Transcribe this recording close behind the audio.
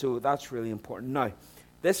So that's really important. Now,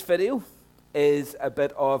 this video is a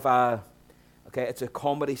bit of a, okay, it's a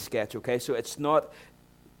comedy sketch, okay? So it's not,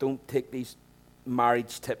 don't take these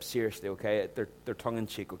marriage tips seriously, okay? They're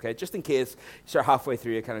tongue-in-cheek, okay? Just in case you start halfway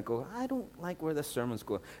through, you kind of go, I don't like where this sermon's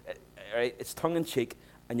going. All right, it's tongue-in-cheek,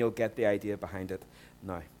 and you'll get the idea behind it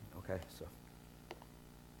now, okay? So,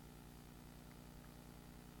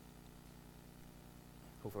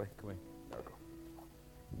 hopefully, come on. There we go.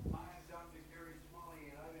 I'm Dr. Gary Smalley,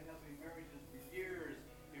 and I've been helping marriages for years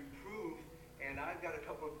improve. And I've got a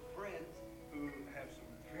couple of friends who have some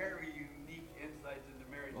very unique insights into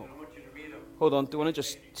marriage, and I want you to meet them. Hold on, do you want to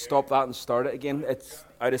just stop that and start it again? It's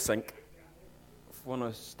out of sync. If I want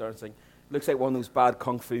to start sync. Looks like one of those bad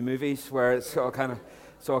kung fu movies where it's all kind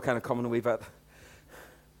of coming a wee bit.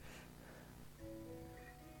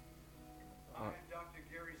 I'm Dr.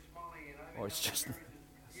 Gary Smalley, and I've been Or it's just. helping marriages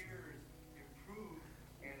for years improve.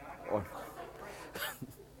 And I've got Or, a couple of friends.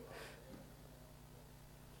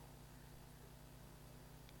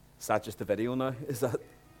 is that just the video now? Is that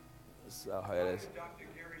how it is? I'm Dr.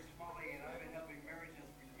 Gary Smalley, and I've been helping marriages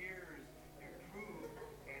for years improve.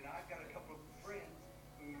 And I've got a couple of friends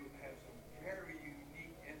who have some very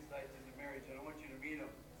unique insights into marriage, and I want you to meet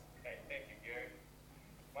them. Hey, thank you, Gary.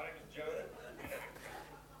 My name is Jonah.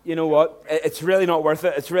 You know what? It's really not worth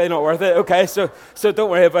it. It's really not worth it. Okay, so don't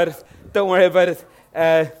worry about it. Don't worry about it.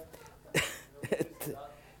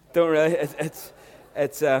 Don't really.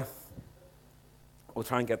 It's. We'll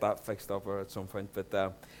try and get that fixed up at some point.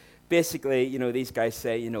 But basically, these guys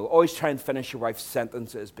say, always try and finish your wife's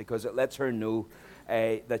sentences because it lets her know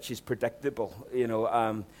that she's predictable.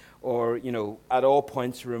 Or at all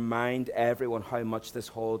points remind everyone how much this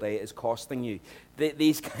holiday is costing you.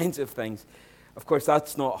 These kinds of things. Of course,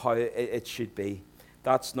 that's not how it should be.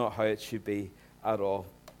 That's not how it should be at all.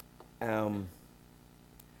 I'm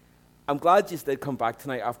glad you did come back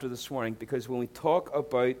tonight after this morning, because when we talk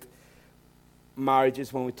about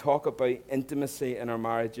marriages, when we talk about intimacy in our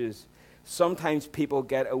marriages, sometimes people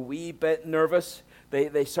get a wee bit nervous.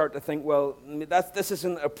 They start to think, well, this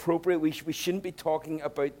isn't appropriate. We shouldn't be talking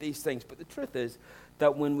about these things. But the truth is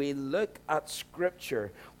that when we look at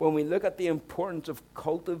Scripture, when we look at the importance of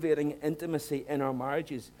cultivating intimacy in our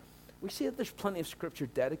marriages, we see that there's plenty of Scripture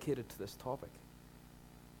dedicated to this topic,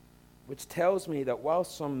 which tells me that while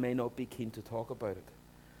some may not be keen to talk about it,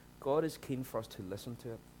 God is keen for us to listen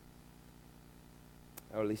to it,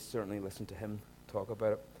 or at least certainly listen to Him talk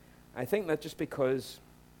about it. I think that just because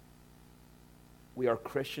we are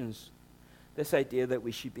Christians, this idea that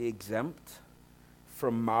we should be exempt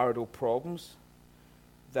from marital problems,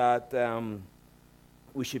 that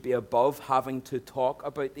we should be above having to talk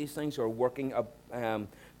about these things, or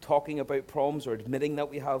talking about problems, or admitting that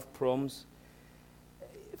we have problems.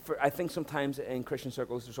 I think sometimes in Christian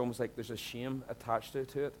circles there's almost like there's a shame attached to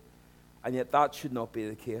it, and yet that should not be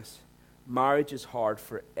the case. Marriage is hard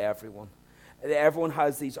for everyone. Everyone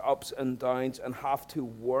has these ups and downs, and have to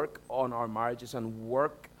work on our marriages and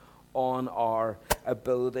work on our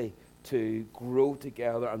ability to grow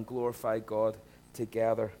together and glorify God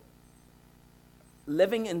together.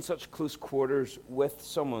 Living in such close quarters with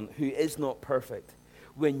someone who is not perfect,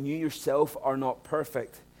 when you yourself are not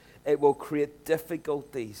perfect, it will create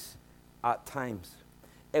difficulties at times.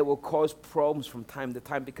 It will cause problems from time to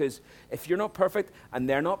time, because if you're not perfect and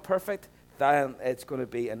they're not perfect, then it's going to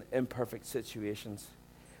be an imperfect situations.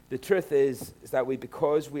 The truth is that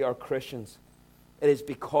because we are Christians, it is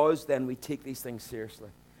because then we take these things seriously.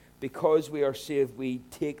 Because we are saved, we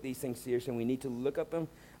take these things seriously, and we need to look at them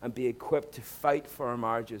and be equipped to fight for our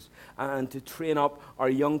marriages, and to train up our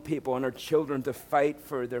young people and our children to fight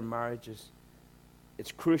for their marriages.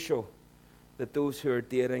 It's crucial that those who are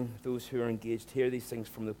dating, those who are engaged, hear these things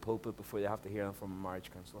from the pulpit before they have to hear them from a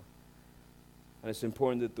marriage counselor. And it's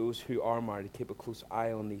important that those who are married keep a close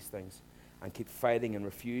eye on these things and keep fighting and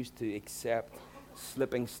refuse to accept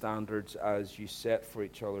slipping standards as you set for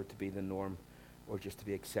each other to be the norm, or just to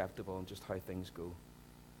be acceptable and just how things go.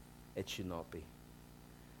 It should not be.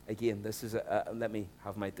 Again, this is let me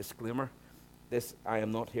have my disclaimer. I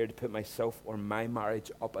am not here to put myself or my marriage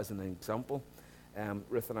up as an example.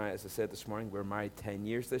 Ruth and I, as I said this morning, we're married 10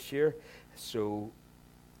 years this year, so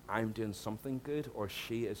I'm doing something good, or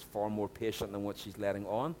she is far more patient than what she's letting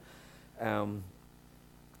on.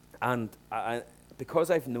 And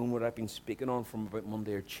because I've known what I've been speaking on from about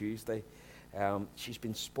Monday or Tuesday, she's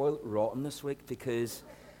been spoiled rotten this week, because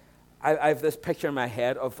I have this picture in my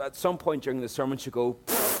head of, at some point during the sermon, she'll go,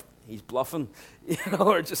 he's bluffing,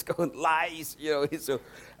 or just going, lies, So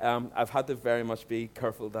I've had to very much be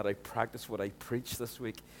careful that I practice what I preach this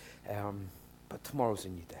week. But tomorrow's a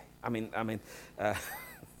new day.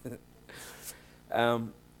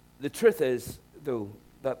 The truth is, though,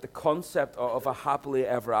 that the concept of a happily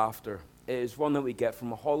ever after is one that we get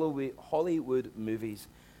from Hollywood movies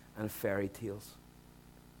and fairy tales.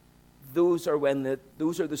 Those are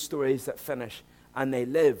the stories that finish, and they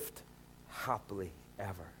lived happily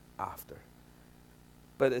ever after.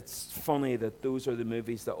 But it's funny that those are the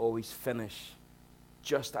movies that always finish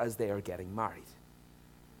just as they are getting married.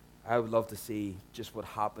 I would love to see just what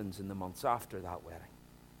happens in the months after that wedding.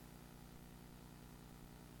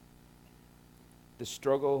 The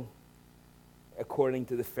struggle, according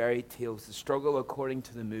to the fairy tales, the struggle according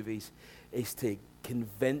to the movies, is to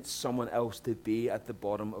convince someone else to be at the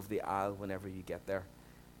bottom of the aisle whenever you get there.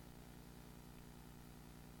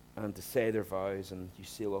 And to say their vows and you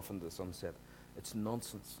sail off into the sunset. It's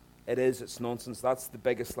nonsense. It's nonsense. That's the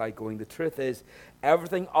biggest lie going. The truth is,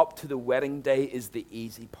 everything up to the wedding day is the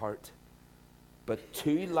easy part. But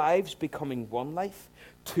two lives becoming one life,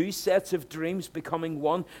 two sets of dreams becoming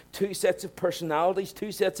one, two sets of personalities,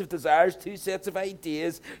 two sets of desires, two sets of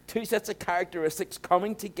ideas, two sets of characteristics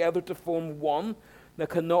coming together to form one that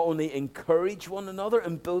can not only encourage one another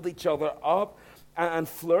and build each other up and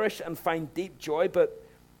flourish and find deep joy, but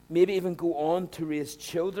maybe even go on to raise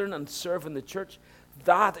children and serve in the church.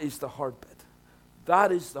 That is the hard bit.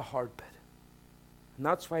 That is the hard bit. And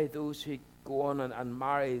that's why those who go on and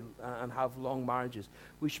marry and have long marriages,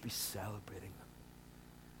 we should be celebrating them.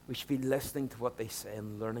 We should be listening to what they say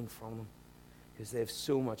and learning from them, because they have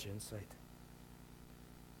so much insight.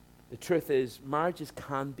 The truth is, marriages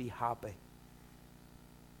can be happy.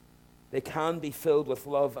 They can be filled with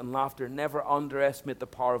love and laughter. Never underestimate the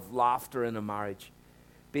power of laughter in a marriage.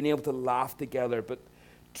 Being able to laugh together. But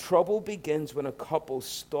trouble begins when a couple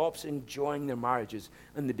stops enjoying their marriages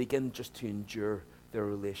and they begin just to endure their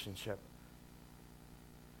relationship.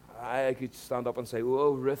 I could stand up and say,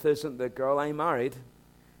 "Oh, Ruth isn't the girl I married."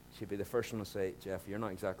 She'd be the first one to say, "Jeff, you're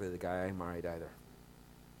not exactly the guy I married either.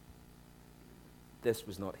 This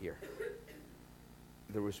was not here.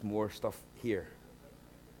 There was more stuff here."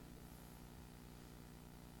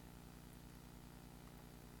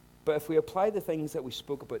 But if we apply the things that we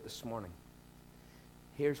spoke about this morning,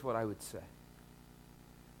 here's what I would say.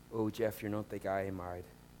 "Oh, Jeff, you're not the guy I married."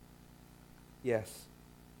 Yes,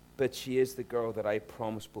 but she is the girl that I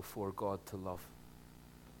promised before God to love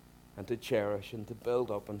and to cherish and to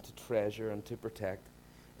build up and to treasure and to protect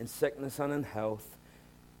in sickness and in health,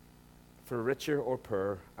 for richer or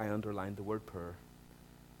poorer, I underlined the word poor,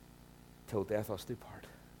 till death us do part,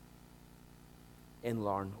 in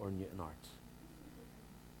Larne or Newton Arts,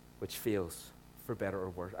 which feels for better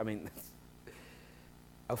or worse. I mean,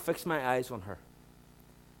 I'll fix my eyes on her.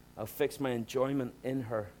 I'll fix my enjoyment in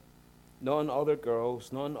her. Not on other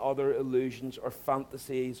girls, not on other illusions or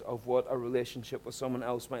fantasies of what a relationship with someone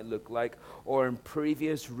else might look like, or in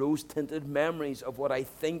previous rose-tinted memories of what I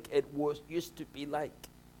think it used to be like,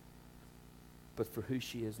 but for who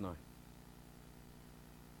she is now.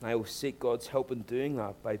 I will seek God's help in doing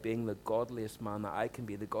that by being the godliest man that I can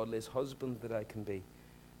be, the godliest husband that I can be.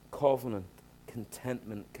 Covenant,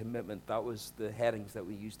 contentment, commitment. That was the headings that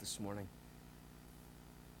we used this morning.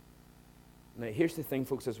 Now, here's the thing,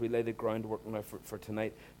 folks, as we lay the groundwork now for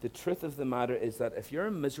tonight. The truth of the matter is that if you're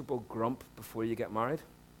a miserable grump before you get married,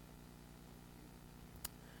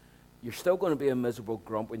 you're still going to be a miserable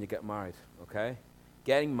grump when you get married, okay?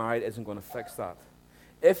 Getting married isn't going to fix that.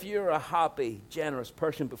 If you're a happy, generous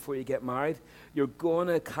person before you get married, you're going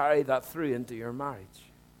to carry that through into your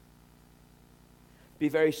marriage. Be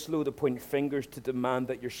very slow to point fingers to demand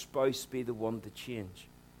that your spouse be the one to change.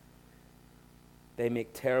 They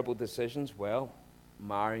make terrible decisions. Well,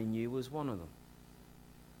 marrying you was one of them.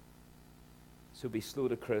 So be slow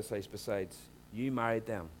to criticize. Besides, you married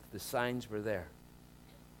them. The signs were there.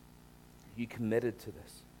 You committed to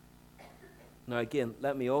this. Now again,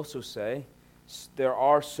 let me also say, there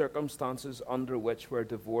are circumstances under which where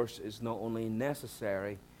divorce is not only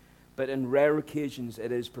necessary, but in rare occasions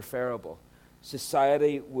it is preferable.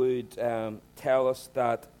 Society would tell us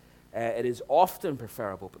that it is often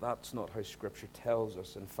preferable, but that's not how Scripture tells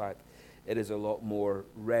us. In fact, it is a lot more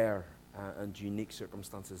rare and unique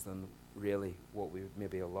circumstances than really what we would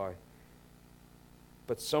maybe allow.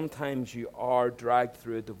 But sometimes you are dragged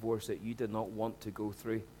through a divorce that you did not want to go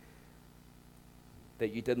through,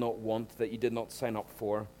 that you did not want, that you did not sign up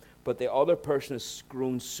for. But the other person has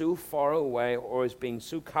grown so far away or is being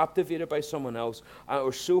so captivated by someone else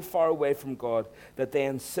or so far away from God that they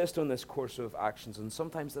insist on this course of actions. And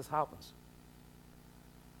sometimes this happens.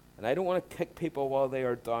 And I don't want to kick people while they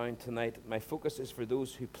are down tonight. My focus is for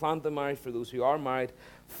those who plan to marry, for those who are married.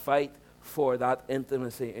 Fight for that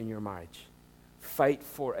intimacy in your marriage. Fight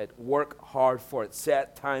for it. Work hard for it.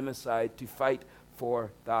 Set time aside to fight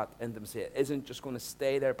for that intimacy. It isn't just going to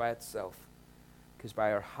stay there by itself, because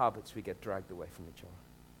by our habits we get dragged away from each other.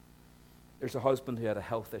 There's a husband who had a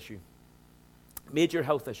health issue, major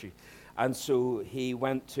health issue. And so he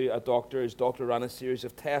went to a doctor. His doctor ran a series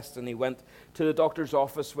of tests, and he went to the doctor's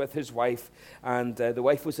office with his wife, and the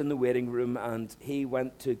wife was in the waiting room, and he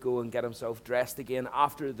went to go and get himself dressed again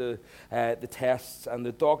after the tests, and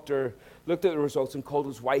the doctor looked at the results and called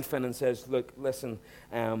his wife in and says, look, listen,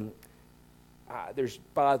 there's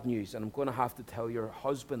bad news, and I'm going to have to tell your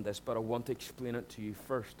husband this, but I want to explain it to you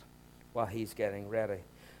first while he's getting ready.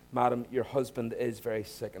 Madam, your husband is very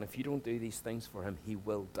sick, and if you don't do these things for him, he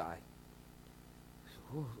will die.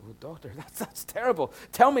 Oh, doctor, that's terrible.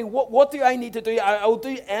 Tell me, what do I need to do? I'll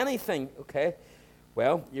do anything, okay?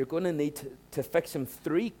 Well, you're going to need to fix him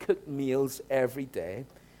 3 cooked meals every day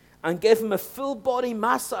and give him a full body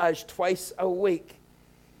massage twice a week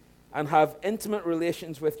and have intimate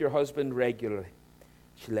relations with your husband regularly.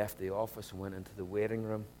 She left the office and went into the waiting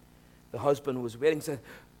room. The husband was waiting and said,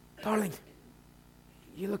 darling,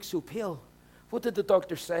 you look so pale. What did the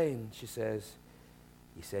doctor say? And she says,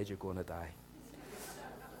 he said you're going to die.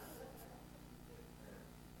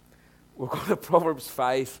 We're going to Proverbs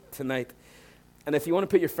 5 tonight. And if you want to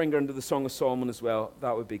put your finger into the Song of Solomon as well,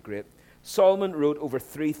 that would be great. Solomon wrote over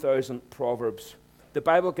 3,000 Proverbs. The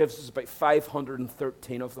Bible gives us about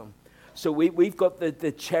 513 of them. So we've got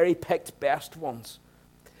the cherry-picked best ones.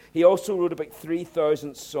 He also wrote about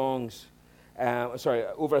 3,000 songs.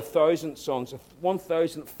 Over 1,000 songs.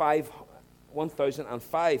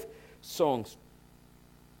 1,005 songs.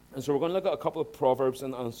 And so we're going to look at a couple of Proverbs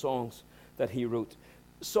and songs that he wrote.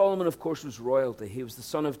 Solomon, of course, was royalty. He was the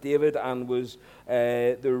son of David and was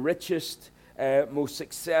the richest, most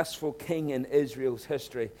successful king in Israel's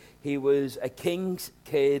history. He was a king's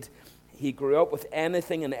kid. He grew up with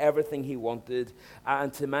anything and everything he wanted.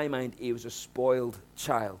 And to my mind, he was a spoiled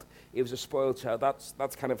child. He was a spoiled child.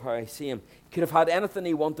 That's kind of how I see him. He could have had anything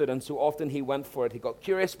he wanted, and so often he went for it. He got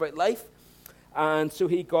curious about life. And so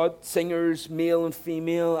he got singers, male and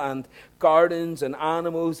female, and gardens and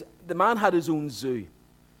animals. The man had his own zoo.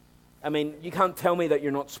 I mean, you can't tell me that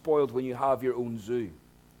you're not spoiled when you have your own zoo.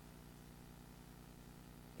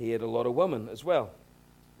 He had a lot of women as well.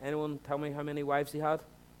 Anyone tell me how many wives he had?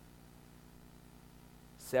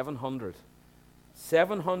 700.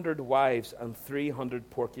 700 wives and 300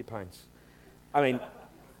 porcupines. I mean,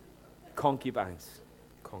 concubines.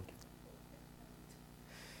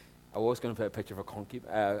 I was going to put a picture of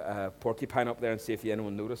a porcupine up there and see if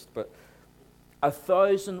anyone noticed, but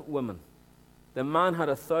 1,000 women. The man had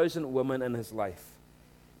 1,000 women in his life.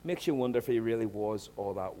 Makes you wonder if he really was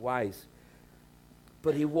all that wise.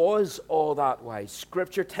 But he was all that wise.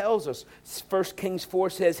 Scripture tells us, 1 Kings 4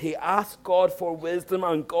 says, he asked God for wisdom,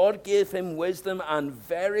 and God gave him wisdom and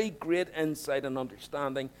very great insight and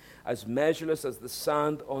understanding, as measureless as the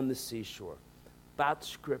sand on the seashore. That's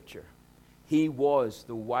Scripture. He was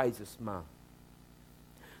the wisest man.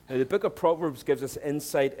 Now, the book of Proverbs gives us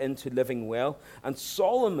insight into living well. And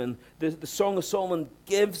Solomon, the Song of Solomon,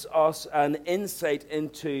 gives us an insight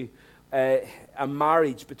into a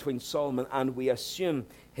marriage between Solomon and, we assume,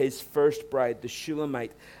 his first bride, the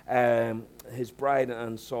Shulamite, his bride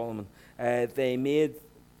and Solomon.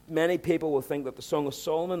 Many people will think that the Song of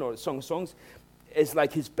Solomon, or the Song of Songs, is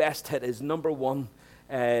like his best hit, his number one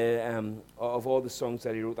of all the songs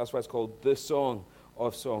that he wrote. That's why it's called the Song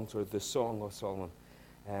of Songs, or the Song of Solomon.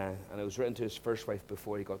 And it was written to his first wife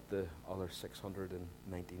before he got the other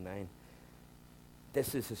 699.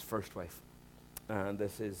 This is his first wife. And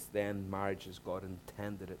this is then marriage as God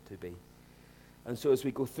intended it to be. And so as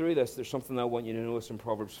we go through this, there's something I want you to notice in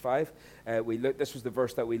Proverbs 5. This was the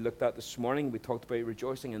verse that we looked at this morning. We talked about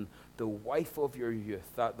rejoicing in the wife of your youth,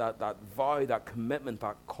 that vow, that commitment,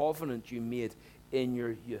 that covenant you made in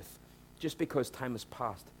your youth. Just because time has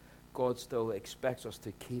passed, God still expects us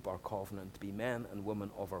to keep our covenant, to be men and women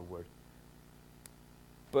of our word.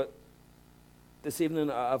 But this evening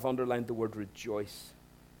I've underlined the word rejoice.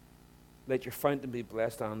 Let your fountain be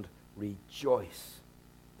blessed, and rejoice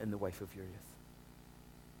in the wife of your youth.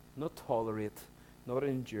 Not tolerate, not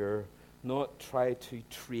endure, not try to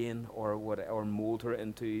train or mold her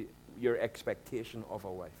into your expectation of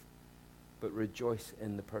a wife, but rejoice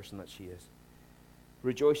in the person that she is.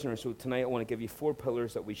 Rejoice in her. So tonight I want to give you 4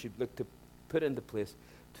 pillars that we should look to put into place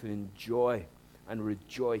to enjoy and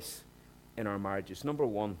rejoice in our marriages. Number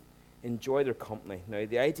 1, enjoy their company. Now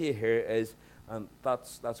the idea here is, and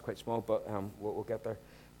that's quite small, but we'll get there.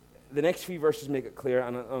 The next few verses make it clear,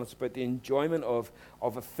 and it's about the enjoyment of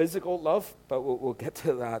a physical love, but we'll get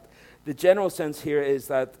to that. The general sense here is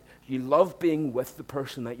that You love being with the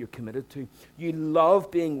person that you're committed to. You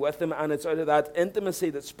love being with them, and it's out of that intimacy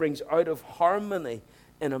that springs out of harmony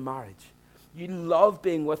in a marriage. You love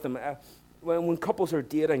being with them. When couples are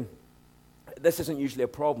dating, this isn't usually a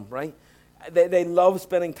problem, right? They love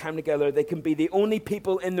spending time together. They can be the only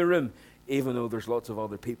people in the room, even though there's lots of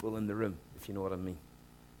other people in the room, if you know what I mean.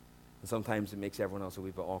 And sometimes it makes everyone else a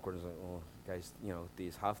wee bit awkward. It's like, oh, guys, do you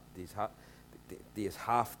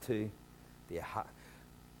have to?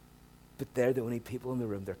 But they're the only people in the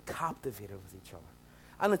room. They're captivated with each other.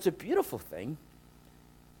 And it's a beautiful thing,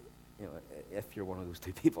 if you're one of those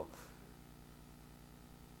two people.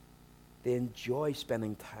 They enjoy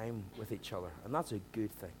spending time with each other, and that's a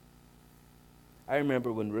good thing. I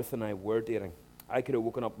remember when Ruth and I were dating, I could have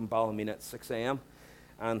woken up in Ballymena at 6 a.m.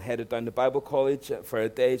 and headed down to Bible college for a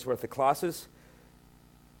day's worth of classes,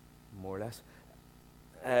 more or less.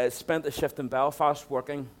 Spent a shift in Belfast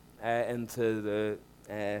working into the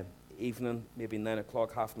evening, maybe 9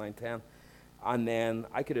 o'clock, 9:30, 10. And then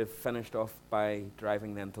I could have finished off by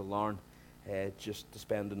driving then to Larne just to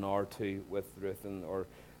spend an hour or two with Ruth, or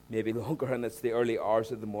maybe longer, and it's the early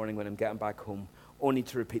hours of the morning when I'm getting back home, only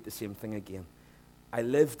to repeat the same thing again. I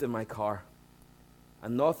lived in my car,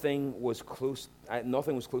 and nothing was close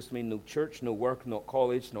to me, no church, no work, no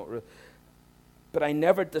college, but I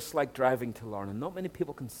never disliked driving to Larne, and not many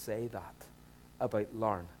people can say that about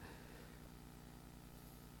Larne.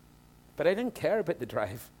 But I didn't care about the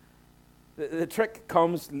drive. The trick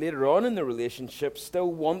comes later on in the relationship, still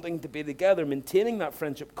wanting to be together, maintaining that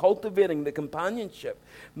friendship, cultivating the companionship,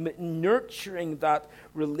 nurturing that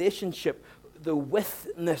relationship, the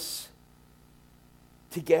withness,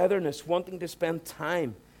 togetherness, wanting to spend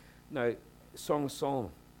time. Now, Song of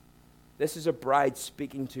Solomon. This is a bride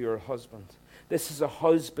speaking to her husband. This is a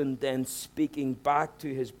husband then speaking back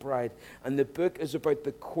to his bride. And the book is about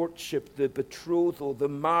the courtship, the betrothal, the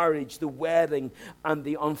marriage, the wedding, and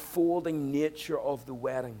the unfolding nature of the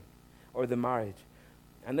wedding or the marriage.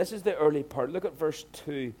 And this is the early part. Look at verse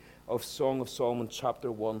 2 of Song of Solomon, chapter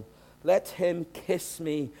 1. Let him kiss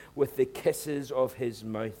me with the kisses of his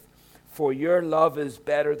mouth. For your love is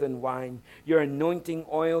better than wine. Your anointing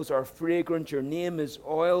oils are fragrant. Your name is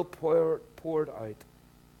oil poured out.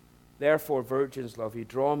 Therefore, virgins love you.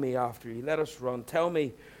 Draw me after you. Let us run. Tell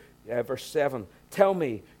me, verse 7. Tell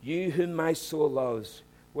me, you whom my soul loves,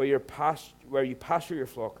 where you pasture your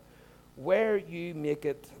flock, where you make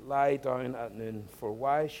it lie down at noon. For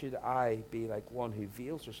why should I be like one who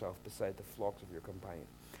veils herself beside the flocks of your companion?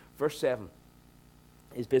 Verse 7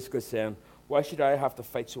 is basically saying, why should I have to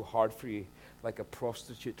fight so hard for you, like a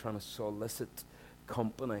prostitute trying to solicit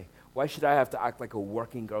company? Why should I have to act like a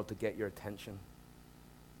working girl to get your attention?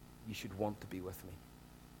 You should want to be with me.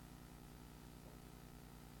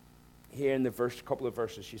 Here in the couple of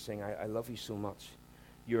verses, she's saying, I love you so much.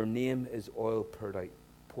 Your name is oil poured out,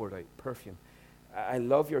 perfume. I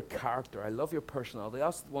love your character. I love your personality.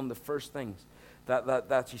 That's one of the first things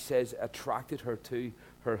that she says attracted her to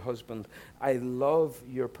her husband. I love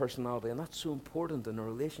your personality, and that's so important in a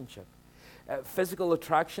relationship. Physical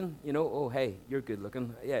attraction, oh, hey, you're good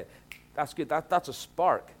looking. Yeah, that's good. That's a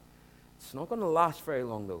spark. It's not going to last very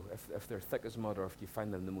long, though, if they're thick as mud or if you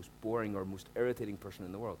find them the most boring or most irritating person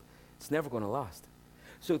in the world. It's never going to last.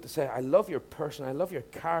 So to say, I love your person, I love your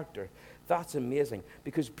character, that's amazing.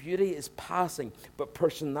 Because beauty is passing, but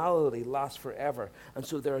personality lasts forever. And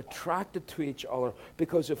so they're attracted to each other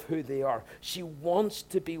because of who they are. She wants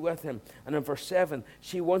to be with him. And in verse 7,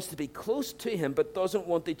 she wants to be close to him, but doesn't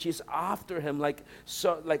want to chase after him like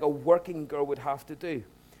a working girl would have to do.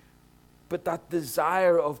 But that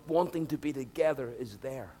desire of wanting to be together is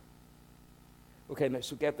there. Okay, now,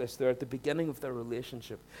 so get this. They're at the beginning of their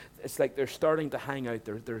relationship. It's like they're starting to hang out.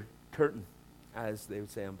 They're courting, as they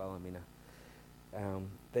would say in Ballymena.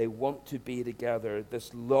 They want to be together.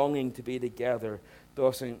 This longing to be together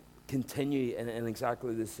doesn't continue in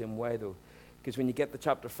exactly the same way, though. Because when you get to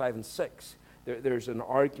chapter 5 and 6, there's an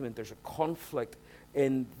argument, there's a conflict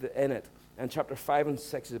in it. And chapter 5 and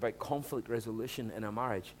 6 is about conflict resolution in a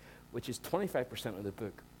marriage, which is 25% of the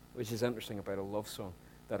book, which is interesting about a love song,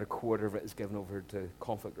 that a quarter of it is given over to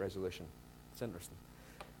conflict resolution. It's interesting.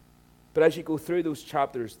 But as you go through those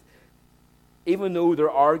chapters, even though they're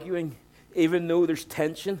arguing, even though there's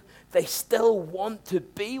tension, they still want to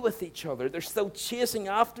be with each other. They're still chasing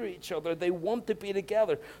after each other. They want to be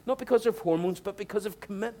together, not because of hormones, but because of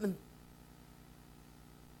commitment.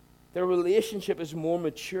 Their relationship is more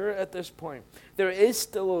mature at this point. There is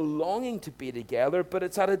still a longing to be together, but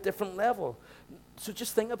it's at a different level. So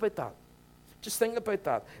just think about that. Just think about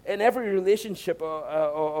that. In every relationship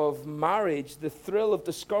of marriage, the thrill of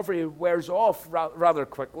discovery wears off rather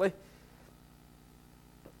quickly.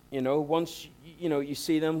 Once you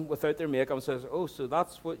see them without their makeup and says, "Oh, so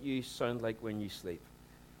that's what you sound like when you sleep."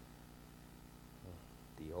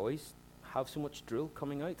 Do you always have so much drool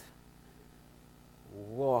coming out?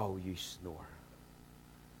 Whoa, you snore.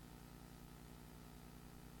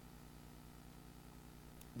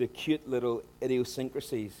 The cute little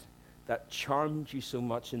idiosyncrasies that charmed you so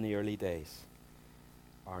much in the early days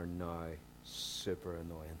are now super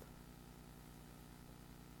annoying.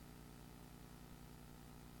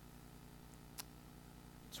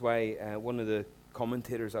 That's why one of the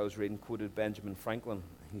commentators I was reading quoted Benjamin Franklin.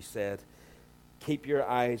 He said, "Keep your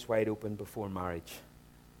eyes wide open before marriage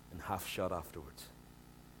and half shut afterwards."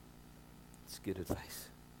 It's good advice.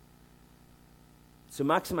 So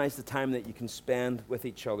maximize the time that you can spend with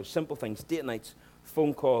each other. Simple things, date nights,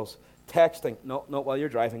 phone calls, texting, not while you're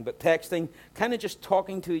driving, but texting, kind of just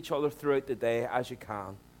talking to each other throughout the day as you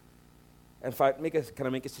can. In fact, can I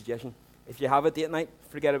make a suggestion? If you have a date night,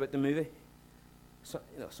 forget about the movie. So,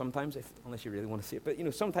 sometimes, unless you really want to see it, but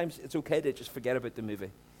sometimes it's okay to just forget about the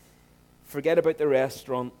movie. Forget about the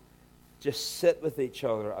restaurant. Just sit with each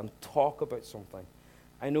other and talk about something.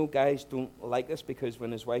 I know guys don't like this because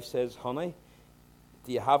when his wife says, "Honey,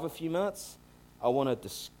 do you have a few minutes? I want to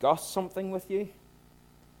discuss something with you."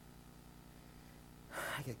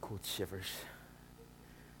 I get cold shivers.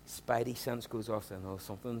 Spidey sense goes off saying, "Oh,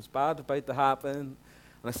 something's bad about to happen." And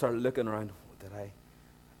I start looking around. Did I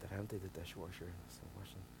empty the dishwasher?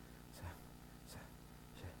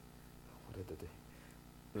 What did I do?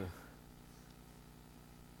 Yeah.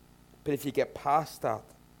 But if you get past that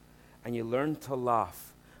and you learn to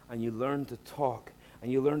laugh and you learn to talk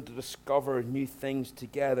and you learn to discover new things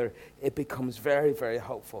together, it becomes very, very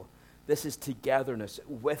helpful. This is togetherness,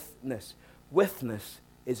 withness. Withness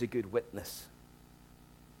is a good witness.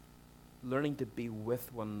 Learning to be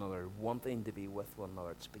with one another, wanting to be with one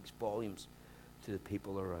another, it speaks volumes to the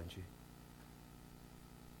people around you.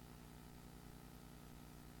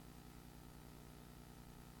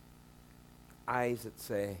 Eyes that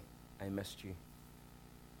say, "I missed you."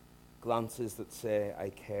 Glances that say, "I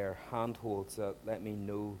care." Handholds that let me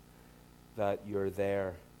know that you're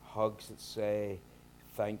there. Hugs that say,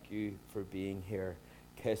 "Thank you for being here."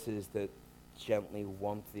 Kisses that gently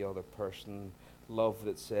want the other person. Love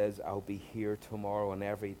that says, "I'll be here tomorrow and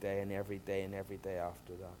every day and every day and every day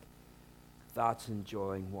after that." That's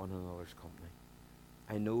enjoying one another's company.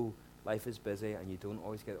 I know life is busy and you don't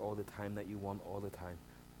always get all the time that you want all the time,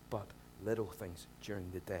 but little things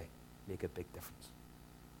during the day make a big difference.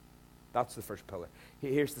 That's the first pillar.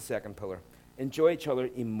 Here's the second pillar. Enjoy each other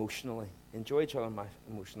emotionally. Enjoy each other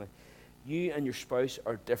emotionally. You and your spouse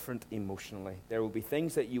are different emotionally. There will be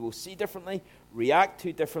things that you will see differently, react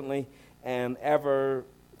to differently, and ever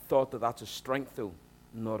thought that that's a strength, though,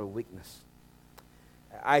 not a weakness.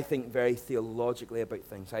 I think very theologically about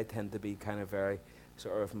things. I tend to be kind of very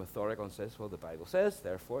sort of methodical and says, "Well, the Bible says,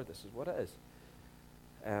 therefore this is what it is."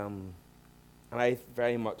 And I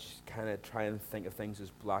very much kind of try and think of things as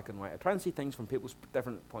black and white. I try and see things from people's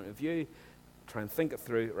different point of view, try and think it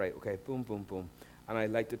through, right, okay, boom, boom, boom. And I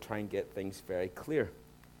like to try and get things very clear.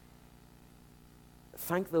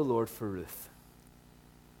 Thank the Lord for Ruth,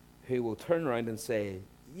 who will turn around and say,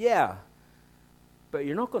 "Yeah, but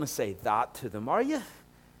you're not going to say that to them, are you?"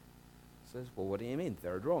 Says, "Well, what do you mean?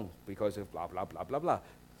 They're wrong because of blah, blah, blah, blah, blah."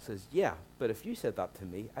 Says, "Yeah, but if you said that to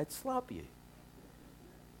me, I'd slap you.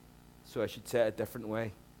 So I should say it a different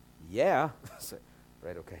way." "Yeah." So,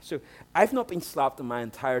 right, okay. So I've not been slapped in my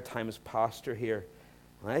entire time as pastor here.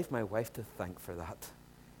 And I have my wife to thank for that.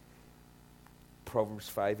 Proverbs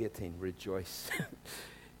 5:18, rejoice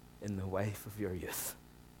in the wife of your youth.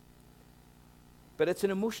 But it's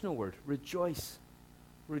an emotional word, rejoice.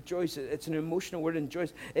 Rejoice, it's an emotional word,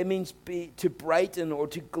 rejoice. It means to brighten or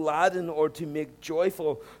to gladden or to make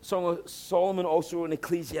joyful. Solomon also in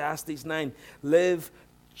Ecclesiastes 9, live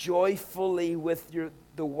joyfully with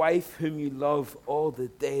the wife whom you love all the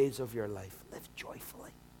days of your life. Live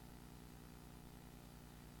joyfully.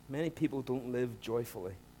 Many people don't live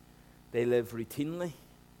joyfully. They live routinely.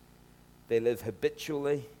 They live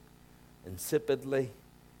habitually, insipidly,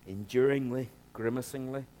 enduringly,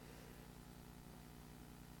 grimacingly.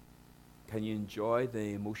 Can you enjoy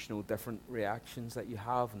the emotional different reactions that you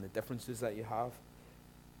have and the differences that you have?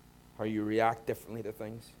 How you react differently to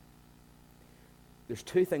things? There's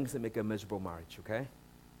two things that make a miserable marriage, okay?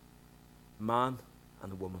 Man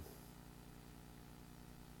and a woman.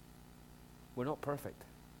 We're not perfect.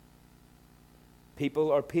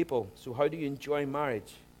 People are people. So how do you enjoy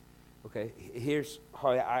marriage? Okay, here's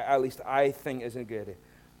how at least I think is a good idea.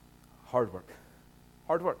 Hard work.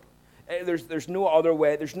 Hard work. There's no other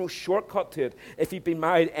way. There's no shortcut to it. If you've been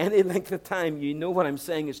married any length of time, you know what I'm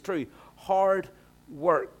saying is true. Hard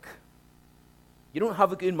work. You don't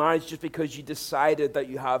have a good marriage just because you decided that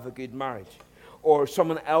you have a good marriage, or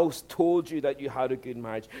someone else told you that you had a good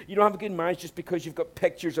marriage. You don't have a good marriage just because you've got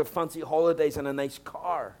pictures of fancy holidays and a nice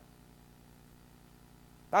car.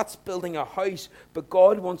 That's building a house, but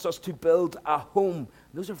God wants us to build a home.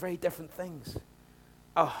 Those are very different things.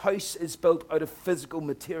 A house is built out of physical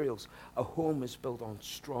materials. A home is built on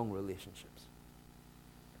strong relationships.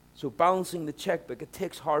 So balancing the checkbook, it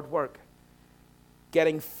takes hard work.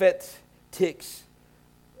 Getting fit takes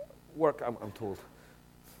work, I'm told.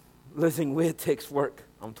 Losing weight takes work,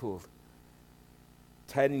 I'm told.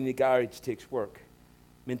 Tidying the garage takes work.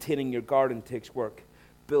 Maintaining your garden takes work.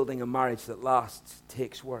 Building a marriage that lasts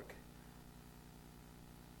takes work.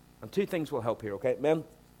 And two things will help here, okay?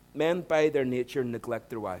 Men by their nature neglect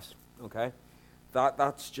their wives, okay?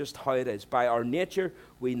 That's just how it is. By our nature,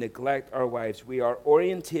 we neglect our wives. We are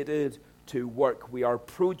orientated to work. We are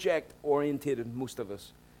project-orientated, most of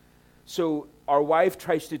us. So our wife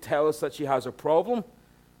tries to tell us that she has a problem.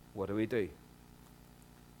 What do?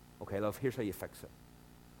 Okay, love, here's how you fix it.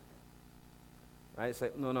 Right? It's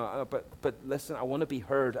like, no, but listen, I want to be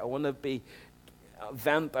heard. I want to be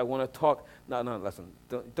vent. I want to talk. No, listen,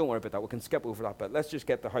 don't worry about that. We can skip over that, but let's just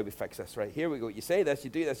get to how we fix this, right? Here we go. You say this, you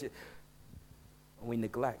do this. And we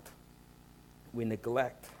neglect. We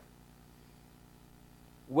neglect.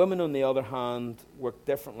 Women, on the other hand, work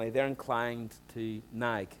differently. They're inclined to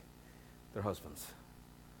nag their husbands.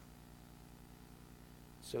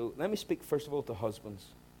 So let me speak first of all to husbands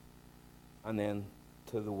and then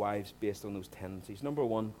to the wives based on those tendencies. Number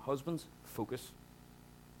one, husbands, focus.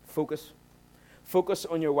 Focus. Focus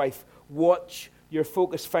on your wife. Watch your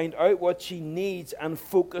focus. Find out what she needs and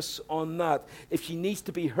focus on that. If she needs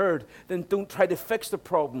to be heard, then don't try to fix the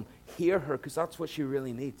problem. Hear her, because that's what she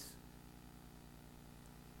really needs.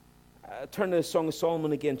 Turn to the Song of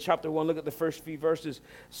Solomon again, chapter 1. Look at the first few verses.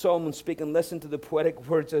 Solomon speaking. Listen to the poetic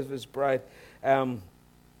words of his bride.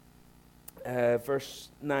 Verse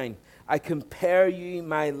 9. I compare you,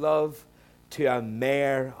 my love, to a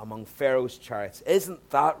mare among Pharaoh's chariots. Isn't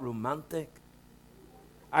that romantic?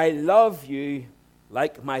 I love you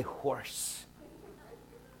like my horse.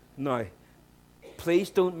 Now, please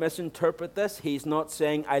don't misinterpret this. He's not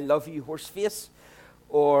saying, I love you, horseface,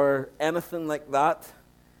 or anything like that.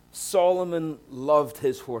 Solomon loved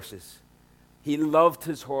his horses. He loved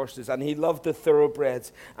his horses, and he loved the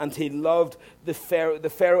thoroughbreds, and he loved the Pharaoh. The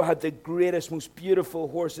Pharaoh had the greatest, most beautiful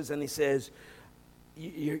horses, and he says,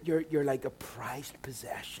 you're like a prized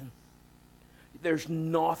possession. There's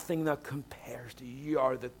nothing that compares to you. You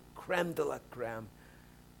are the creme de la creme.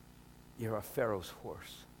 You're a Pharaoh's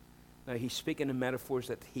horse. Now, he's speaking in metaphors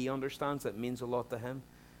that he understands, that means a lot to him.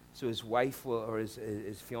 So his wife will, or his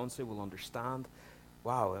fiancée will understand.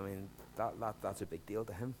 Wow, I mean, that's a big deal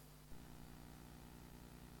to him.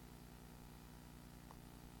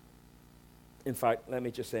 In fact, let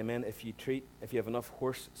me just say, men, if you have enough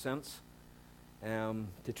horse sense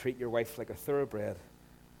to treat your wife like a thoroughbred,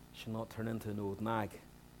 she'll not turn into an old nag.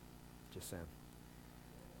 Just saying.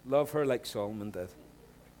 Love her like Solomon did.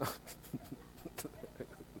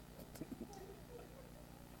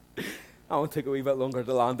 I want to take a wee bit longer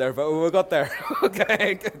to land there, but we got there.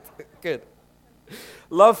 Okay, good.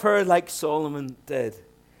 Love her like Solomon did.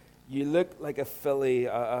 You look like a filly,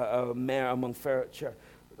 a mare among Pharaoh.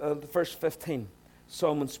 Verse 15,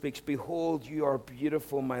 Solomon speaks, behold, you are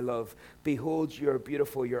beautiful, my love. Behold, you are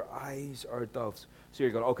beautiful. Your eyes are doves. So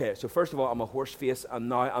you're going, okay, so first of all, I'm a horse face, and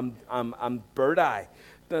now I'm bird eye.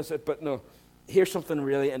 But no, here's something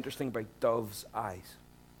really interesting about dove's eyes.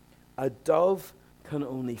 A dove can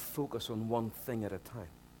only focus on one thing at a time.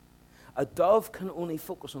 A dove can only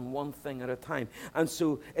focus on one thing at a time. And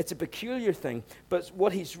so it's a peculiar thing, but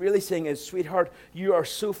what he's really saying is, sweetheart, you are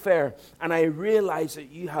so fair, and I realize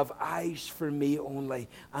that you have eyes for me only,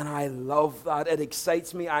 and I love that. It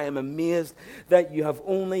excites me. I am amazed that you have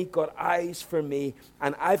only got eyes for me,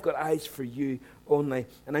 and I've got eyes for you only,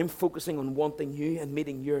 and I'm focusing on wanting you and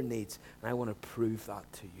meeting your needs, and I want to prove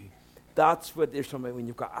that to you. That's what there's something when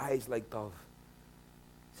you've got eyes like dove.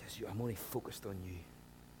 It says, I'm only focused on you.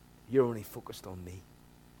 You're only focused on me.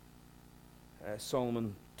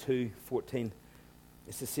 Solomon 2:14.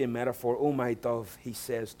 It's the same metaphor. Oh, my dove, he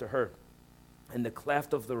says to her, in the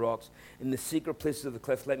cleft of the rocks, in the secret places of the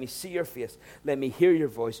cliff, let me see your face. Let me hear your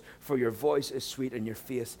voice, for your voice is sweet and your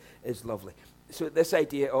face is lovely. So this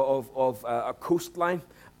idea of a coastline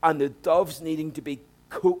and the doves needing to be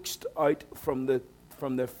coaxed out from the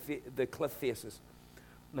cliff faces.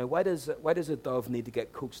 Now, why does a dove need to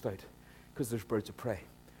get coaxed out? Because there's birds of prey.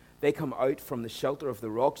 They come out from the shelter of the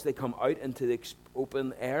rocks. They come out into the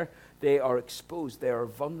open air. They are exposed. They are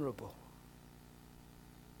vulnerable.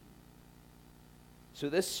 So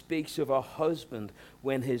this speaks of a husband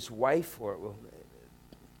when his wife, or well,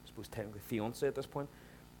 I suppose technically fiancé at this point,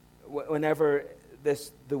 whenever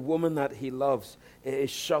the woman that he loves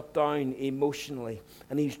is shut down emotionally,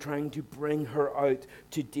 and he's trying to bring her out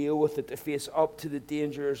to deal with it, to face up to the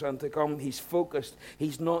dangers and to come. He's focused.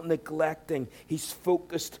 He's not neglecting. He's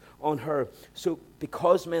focused on her. So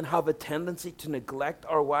because men have a tendency to neglect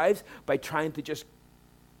our wives by trying to just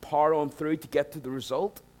power on through to get to the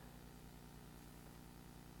result,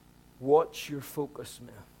 watch your focus,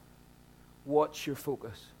 man. Watch your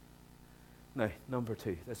focus. Now, number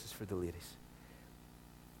 2. This is for the ladies.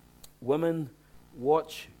 Women,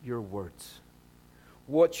 watch your words.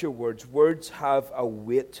 Watch your words. Words have a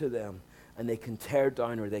weight to them, and they can tear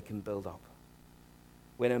down or they can build up.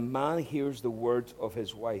 When a man hears the words of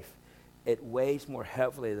his wife, it weighs more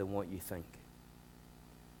heavily than what you think.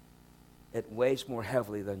 It weighs more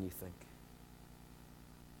heavily than you think.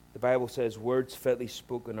 The Bible says words fitly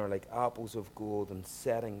spoken are like apples of gold and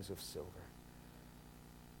settings of silver.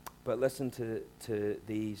 But listen to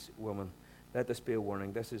these women. Let this be a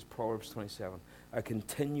warning. This is Proverbs 27. A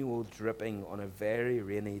continual dripping on a very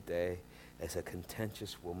rainy day is a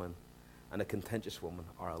contentious woman, and a contentious woman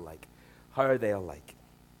are alike. How are they alike?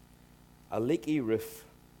 A leaky roof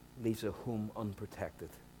leaves a home unprotected.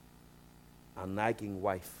 A nagging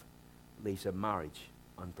wife leaves a marriage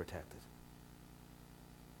unprotected.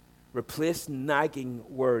 Replace nagging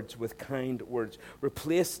words with kind words.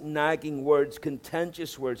 Replace nagging words,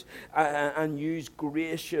 contentious words, and use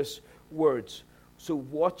gracious words. So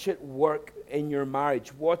watch it work in your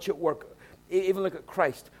marriage. Watch it work. Even look at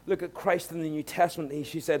Christ. Look at Christ in the New Testament.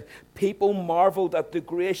 She said, people marveled at the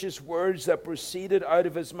gracious words that proceeded out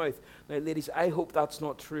of his mouth. Now, ladies, I hope that's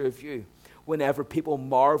not true of you. Whenever people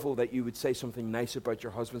marvel that you would say something nice about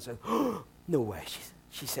your husband, say, oh, no way.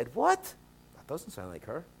 She said, what? That doesn't sound like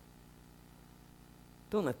her.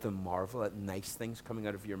 Don't let them marvel at nice things coming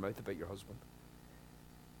out of your mouth about your husband.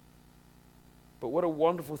 But what a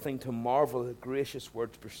wonderful thing to marvel at gracious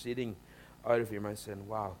words proceeding out of your mouth, saying,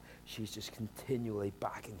 wow, she's just continually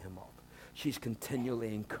backing him up. She's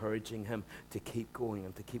continually encouraging him to keep going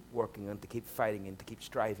and to keep working and to keep fighting and to keep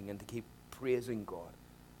striving and to keep praising God.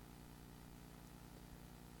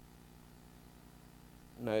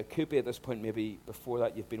 Now, it could be at this point, maybe before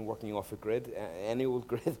that, you've been working off a grid, any old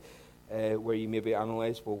grid, where you maybe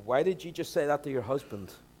analyze, well, why did you just say that to your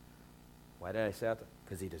husband? Why did I say that?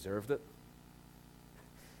 Because he deserved it.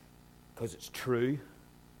 Because it's true.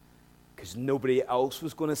 Because nobody else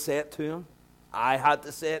was going to say it to him. I had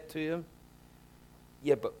to say it to him.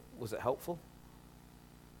 Yeah, but was it helpful?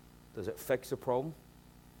 Does it fix the problem?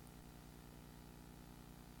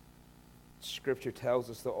 Scripture tells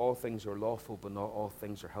us that all things are lawful, but not all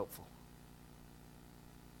things are helpful.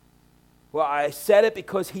 Well, I said it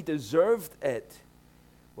because he deserved it.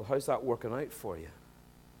 Well, how's that working out for you?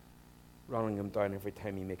 Running him down every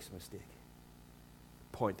time he makes a mistake.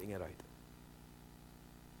 Pointing it out.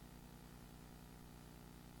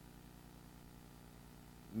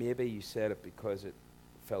 Maybe you said it because it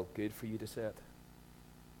felt good for you to say it.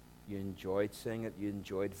 You enjoyed saying it. You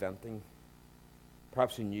enjoyed venting.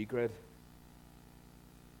 Perhaps a new grid.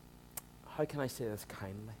 How can I say this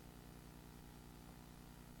kindly?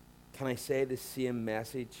 Can I say the same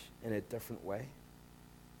message in a different way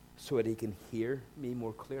so that he can hear me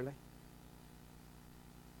more clearly?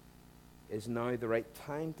 Is now the right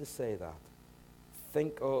time to say that?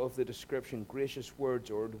 Think of the description, gracious words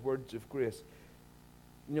or the words of grace.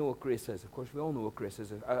 You know what grace is. Of course, we all know what grace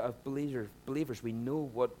is. As believers, we know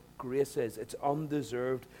what grace is. It's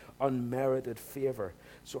undeserved, unmerited favor.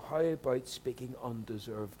 So how about speaking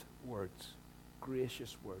undeserved words,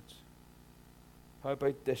 gracious words? How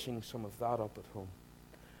about dishing some of that up at home?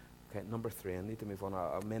 Okay, number 3. I need to move on.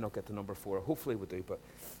 I may not get to number 4. Hopefully we do, but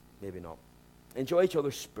maybe not. Enjoy each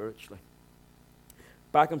other spiritually.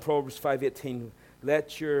 Back in Proverbs 5:18,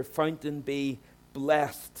 let your fountain be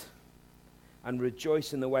blessed and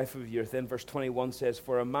rejoice in the wife of your youth. Then verse 21 says,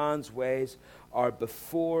 for a man's ways are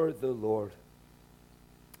before the Lord,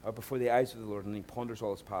 are before the eyes of the Lord, and he ponders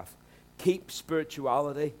all his path. Keep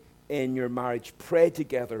spirituality in your marriage. Pray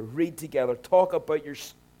together, read together, talk about your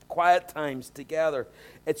quiet times together.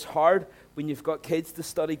 It's hard when you've got kids to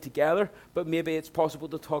study together, but maybe it's possible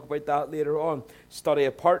to talk about that later on. Study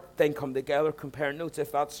apart, then come together, compare notes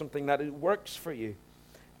if that's something that it works for you.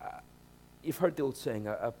 You've heard the old saying,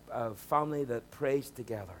 a family that prays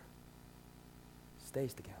together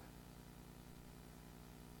stays together.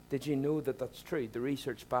 Did you know that that's true? The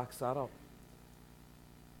research backs that up.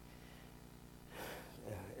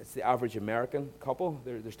 It's the average American couple.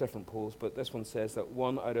 There's different polls, but this one says that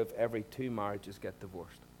 1 out of every 2 marriages get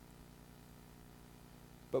divorced.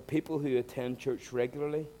 But people who attend church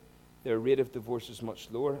regularly, their rate of divorce is much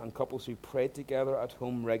lower, and couples who pray together at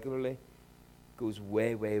home regularly goes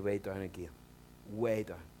way, way, way down again. Way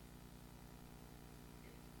down.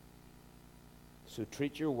 So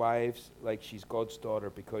treat your wives like she's God's daughter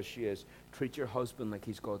because she is. Treat your husband like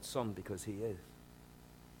he's God's son because he is.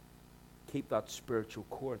 Keep that spiritual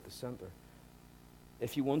core at the center.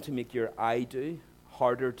 If you want to make your I do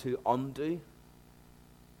harder to undo,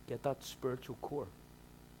 get that spiritual core.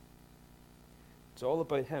 It's all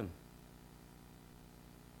about him.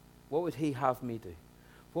 What would he have me do?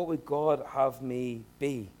 What would God have me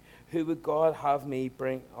be? Who would God have me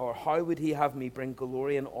bring, or how would he have me bring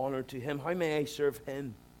glory and honor to him? How may I serve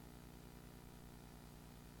him?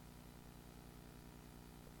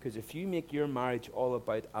 Because if you make your marriage all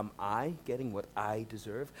about, am I getting what I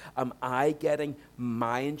deserve? Am I getting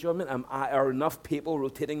my enjoyment? Are enough people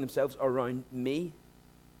rotating themselves around me?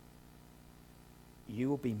 You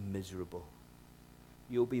will be miserable.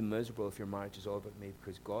 You'll be miserable if your marriage is all about me,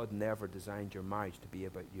 because God never designed your marriage to be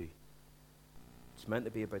about you. It's meant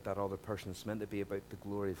to be about that other person. It's meant to be about the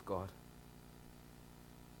glory of God.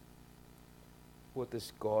 What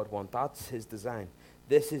does God want? That's his design.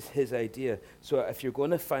 This is his idea. So if you're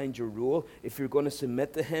going to find your role, if you're going to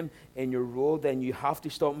submit to him in your role, then you have to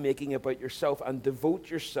stop making it about yourself and devote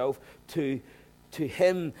yourself to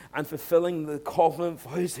him and fulfilling the covenant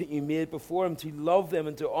vows that you made before him, to love them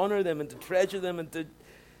and to honor them and to treasure them and to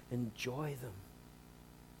enjoy them.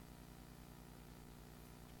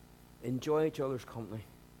 Enjoy each other's company.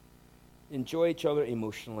 Enjoy each other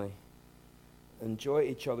emotionally. Enjoy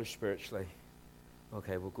each other spiritually.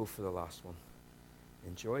 Okay, we'll go for the last one.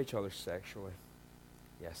 Enjoy each other sexually.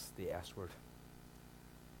 Yes, the S word.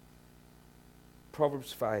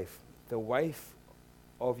 Proverbs 5. The wife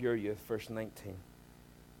of your youth, verse 19.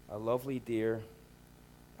 A lovely deer,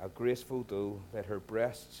 a graceful doe, let her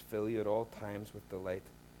breasts fill you at all times with delight,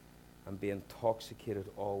 and be intoxicated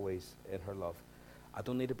always in her love. I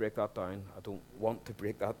don't need to break that down. I don't want to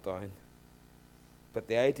break that down. But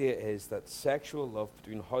the idea is that sexual love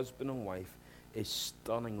between husband and wife is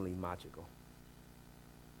stunningly magical.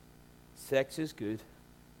 Sex is good,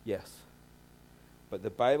 yes. But the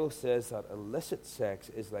Bible says that illicit sex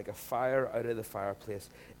is like a fire out of the fireplace.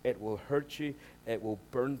 It will hurt you, it will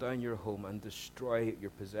burn down your home and destroy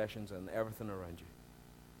your possessions and everything around you.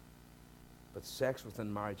 But sex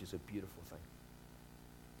within marriage is a beautiful thing.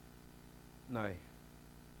 Now,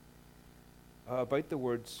 about the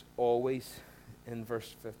words always in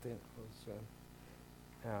verse 15.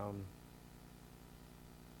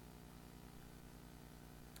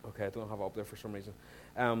 Okay, I don't have it up there for some reason.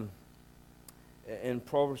 In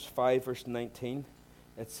Proverbs 5, verse 19,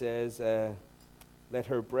 it says, let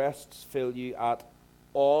her breasts fill you at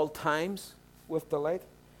all times with delight,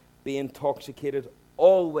 be intoxicated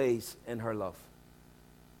always in her love.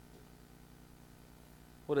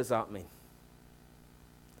 What does that mean?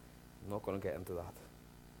 I'm not going to get into that.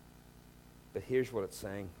 But here's what it's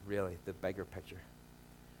saying, really, the bigger picture.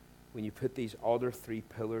 When you put these other 3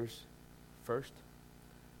 pillars first,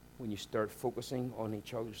 when you start focusing on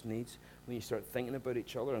each other's needs, when you start thinking about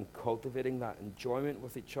each other and cultivating that enjoyment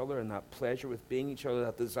with each other and that pleasure with being each other,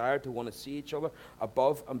 that desire to want to see each other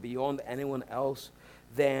above and beyond anyone else,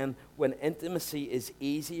 then when intimacy is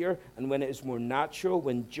easier and when it is more natural,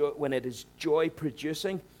 when it is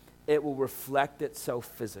joy-producing, it will reflect itself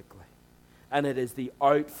physically. And it is the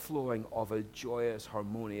outflowing of a joyous,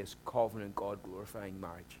 harmonious, covenant, God-glorifying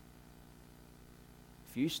marriage.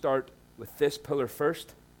 If you start with this pillar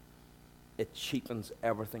first, it cheapens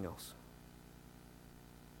everything else.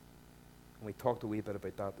 And we talked a wee bit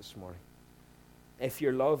about that this morning. If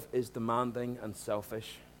your love is demanding and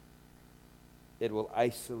selfish, it will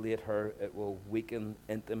isolate her. It will weaken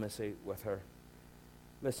intimacy with her.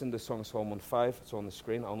 Listen to Song of Solomon 5. It's on the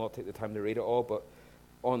screen. I'll not take the time to read it all, but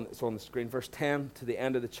it's on the screen. Verse 10 to the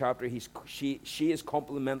end of the chapter, she is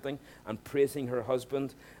complimenting and praising her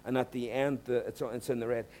husband. And at the end, it's in the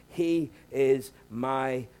red. He is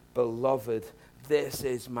my beloved. This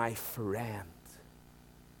is my friend.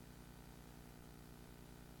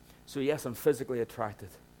 So yes, I'm physically attracted,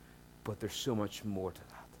 but there's so much more to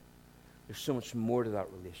that. There's so much more to that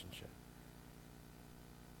relationship.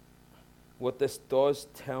 What this does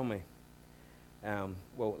tell me,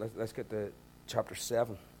 let's get to chapter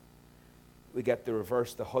 7. We get the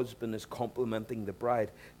reverse. The husband is complimenting the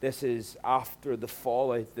bride. This is after the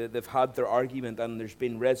fallout. They've had their argument and there's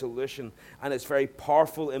been resolution. And it's very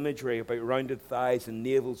powerful imagery about rounded thighs and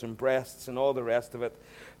navels and breasts and all the rest of it.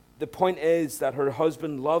 the point is that her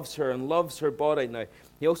husband loves her and loves her body. Now,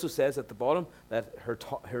 he also says at the bottom that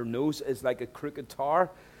her nose is like a crooked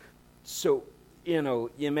tower. So,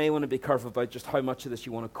 you may want to be careful about just how much of this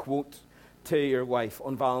you want to quote to your wife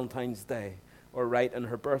on Valentine's Day or write in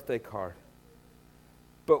her birthday card.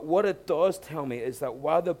 But what it does tell me is that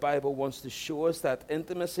while the Bible wants to show us that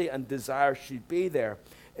intimacy and desire should be there,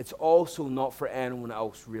 it's also not for anyone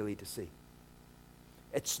else really to see.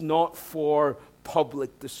 It's not for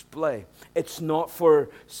public display. It's not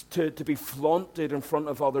to be flaunted in front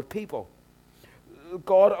of other people.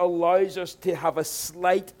 God allows us to have a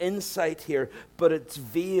slight insight here, but it's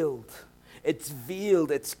veiled. It's veiled,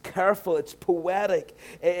 it's careful, it's poetic.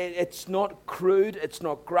 It's not crude, it's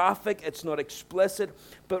not graphic, it's not explicit,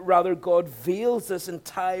 but rather God veils this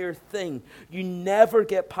entire thing. You never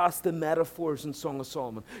get past the metaphors in Song of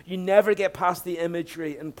Solomon. You never get past the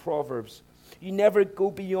imagery in Proverbs. You never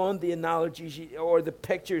go beyond the analogies or the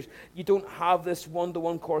pictures. You don't have this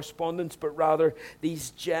one-to-one correspondence, but rather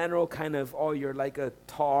these general kind of, you're like a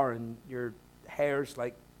tar and your hair's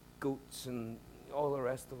like goats and all the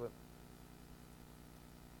rest of it.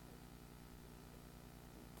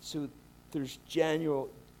 So there's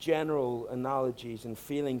general analogies and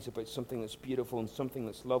feelings about something that's beautiful and something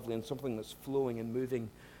that's lovely and something that's flowing and moving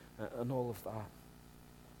and all of that.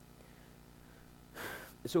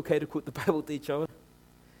 It's okay to quote the Bible to each other.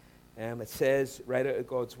 It says right out of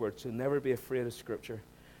God's word, so never be afraid of Scripture.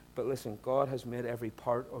 But listen, God has made every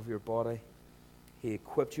part of your body. He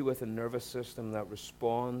equipped you with a nervous system that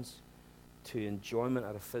responds to enjoyment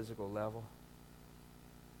at a physical level.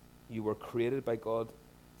 You were created by God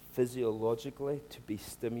physiologically to be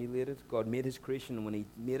stimulated. God made his creation, and when he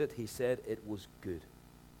made it, he said it was good.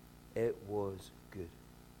 It was good.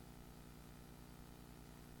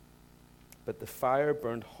 But the fire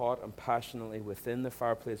burned hot and passionately within the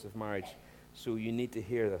fireplace of marriage. So you need to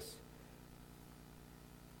hear this.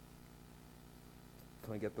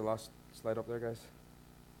 Can I get the last slide up there, guys?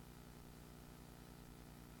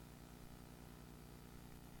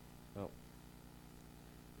 No.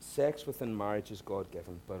 Sex within marriage is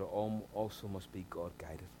God-given, but it also must be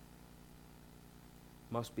God-guided.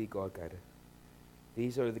 Must be God-guided.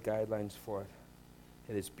 These are the guidelines for it.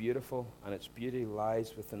 It is beautiful, and its beauty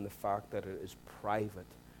lies within the fact that it is private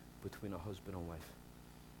between a husband and wife.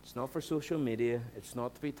 It's not for social media. It's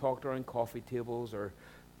not to be talked around coffee tables or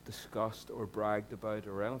discussed or bragged about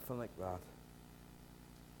or anything like that.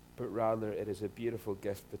 But rather, it is a beautiful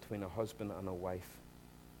gift between a husband and a wife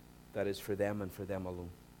that is for them and for them alone.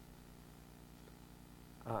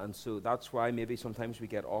 And so that's why maybe sometimes we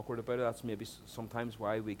get awkward about it. That's maybe sometimes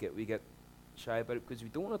why we get shy about it, because we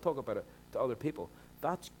don't want to talk about it to other people.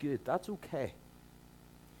 That's good. That's okay.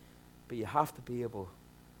 But you have to be able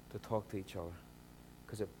to talk to each other,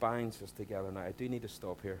 because it binds us together. Now, I do need to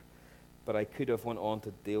stop here, but I could have went on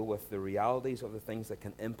to deal with the realities of the things that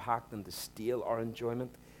can impact and to steal our enjoyment,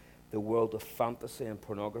 the world of fantasy and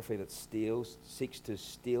pornography that seeks to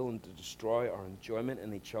steal and to destroy our enjoyment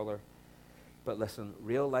in each other. But listen,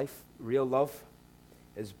 real life, real love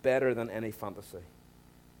is better than any fantasy.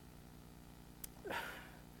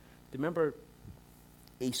 Do you remember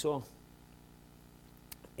Esau?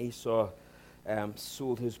 Esau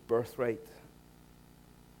sold his birthright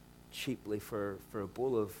cheaply for a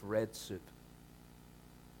bowl of red soup.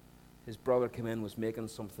 His brother came in, was making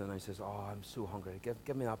something, and he says, I'm so hungry.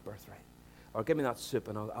 Give me that birthright. Or give me that soup,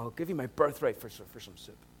 and I'll give you my birthright for some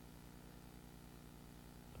soup.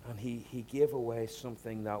 And he gave away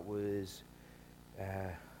something that was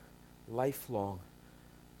lifelong,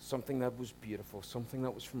 something that was beautiful, something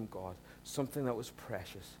that was from God, something that was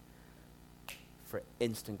precious, for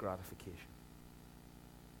instant gratification.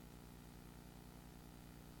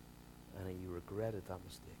 And he regretted that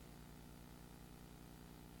mistake.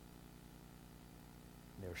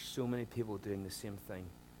 There are so many people doing the same thing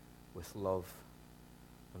with love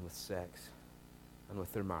and with sex and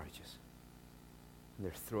with their marriages. And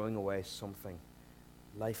they're throwing away something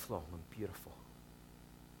lifelong and beautiful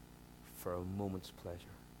for a moment's pleasure.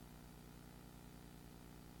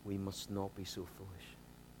 We must not be so foolish.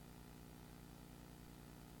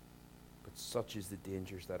 But such is the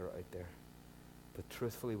dangers that are out there. But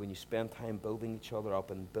truthfully, when you spend time building each other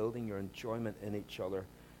up and building your enjoyment in each other,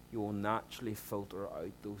 you will naturally filter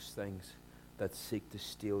out those things that seek to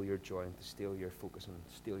steal your joy and to steal your focus and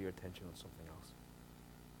steal your attention on something else.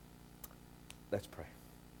 Let's pray.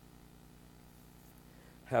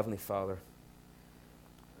 Heavenly Father,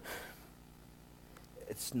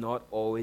 it's not always